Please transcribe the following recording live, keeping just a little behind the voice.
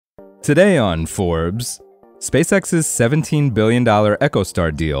Today on Forbes, SpaceX's $17 billion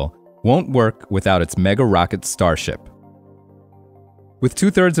EchoStar deal won't work without its mega rocket Starship. With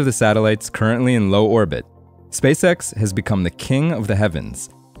 2/3 of the satellites currently in low orbit, SpaceX has become the king of the heavens,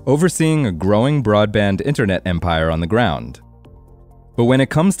 overseeing a growing broadband internet empire on the ground. But when it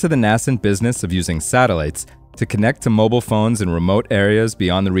comes to the nascent business of using satellites to connect to mobile phones in remote areas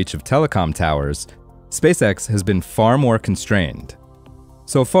beyond the reach of telecom towers, SpaceX has been far more constrained.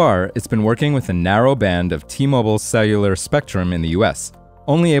 So far, it's been working with a narrow band of T-Mobile's cellular spectrum in the US,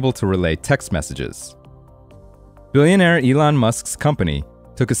 only able to relay text messages. Billionaire Elon Musk's company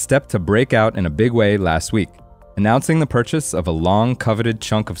took a step to break out in a big way last week, announcing the purchase of a long-coveted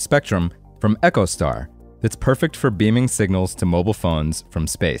chunk of spectrum from EchoStar that's perfect for beaming signals to mobile phones from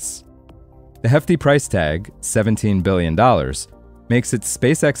space. The hefty price tag, $17 billion, makes it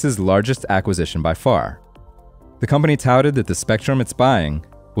SpaceX's largest acquisition by far. The company touted that the spectrum it's buying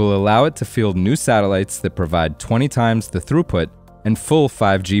will allow it to field new satellites that provide 20 times the throughput and full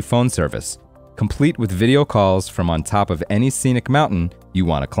 5G phone service, complete with video calls from on top of any scenic mountain you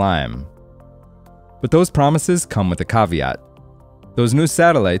want to climb. But those promises come with a caveat. Those new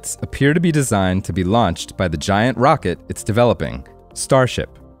satellites appear to be designed to be launched by the giant rocket it's developing,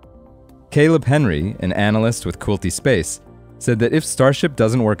 Starship. Caleb Henry, an analyst with Quilty Space, said that if Starship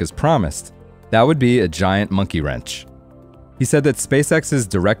doesn't work as promised, that would be a giant monkey wrench. He said that SpaceX's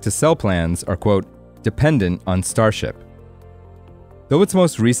direct-to-cell plans are, quote, dependent on Starship. Though its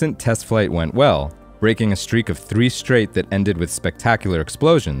most recent test flight went well, breaking a streak of 3 straight that ended with spectacular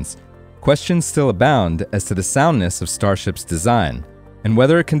explosions, questions still abound as to the soundness of Starship's design and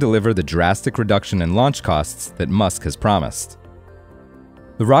whether it can deliver the drastic reduction in launch costs that Musk has promised.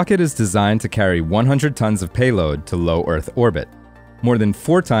 The rocket is designed to carry 100 tons of payload to low Earth orbit, more than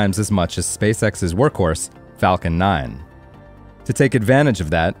 4 times as much as SpaceX's workhorse, Falcon 9. To take advantage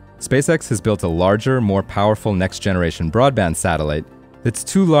of that, SpaceX has built a larger, more powerful next-generation broadband satellite that's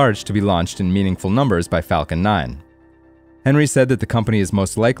too large to be launched in meaningful numbers by Falcon 9. Henry said that the company is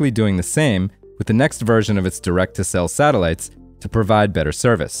most likely doing the same with the next version of its direct-to-cell satellites to provide better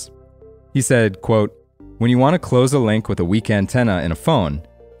service. He said, quote, "When you want to close a link with a weak antenna in a phone,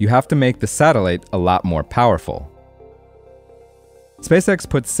 you have to make the satellite a lot more powerful." SpaceX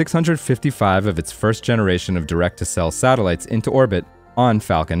put 655 of its first generation of direct-to-cell satellites into orbit on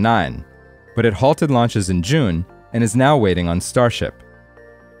Falcon 9, but it halted launches in June and is now waiting on Starship.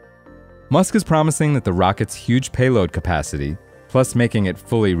 Musk is promising that the rocket's huge payload capacity, plus making it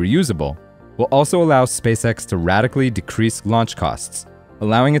fully reusable, will also allow SpaceX to radically decrease launch costs,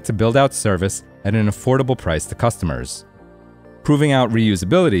 allowing it to build out service at an affordable price to customers. Proving out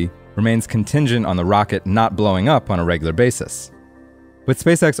reusability remains contingent on the rocket not blowing up on a regular basis. But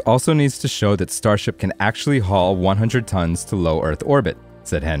SpaceX also needs to show that Starship can actually haul 100 tons to low Earth orbit,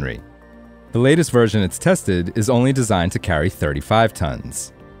 said Henry. The latest version it's tested is only designed to carry 35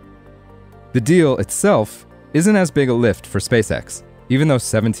 tons. The deal itself isn't as big a lift for SpaceX, even though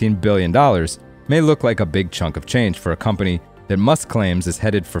 $17 billion may look like a big chunk of change for a company that Musk claims is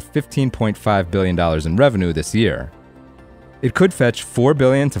headed for $15.5 billion in revenue this year. It could fetch $4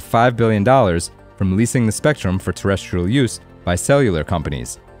 billion to $5 billion from leasing the spectrum for terrestrial use by cellular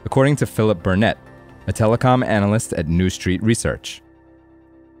companies, according to Philip Burnett, a telecom analyst at New Street Research.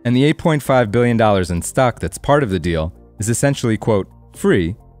 And the $8.5 billion in stock that's part of the deal is essentially, quote,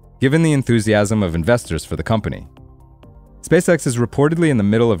 free, given the enthusiasm of investors for the company. SpaceX is reportedly in the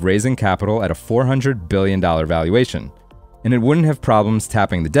middle of raising capital at a $400 billion valuation, and it wouldn't have problems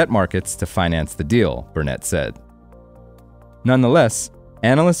tapping the debt markets to finance the deal, Burnett said. Nonetheless,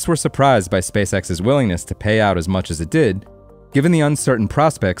 analysts were surprised by SpaceX's willingness to pay out as much as it did, given the uncertain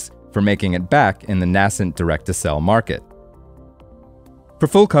prospects for making it back in the nascent direct-to-cell market. For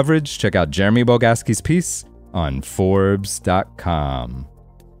full coverage, check out Jeremy Bogaski's piece on Forbes.com.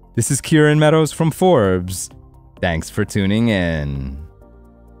 This is Kieran Meadows from Forbes. Thanks for tuning in.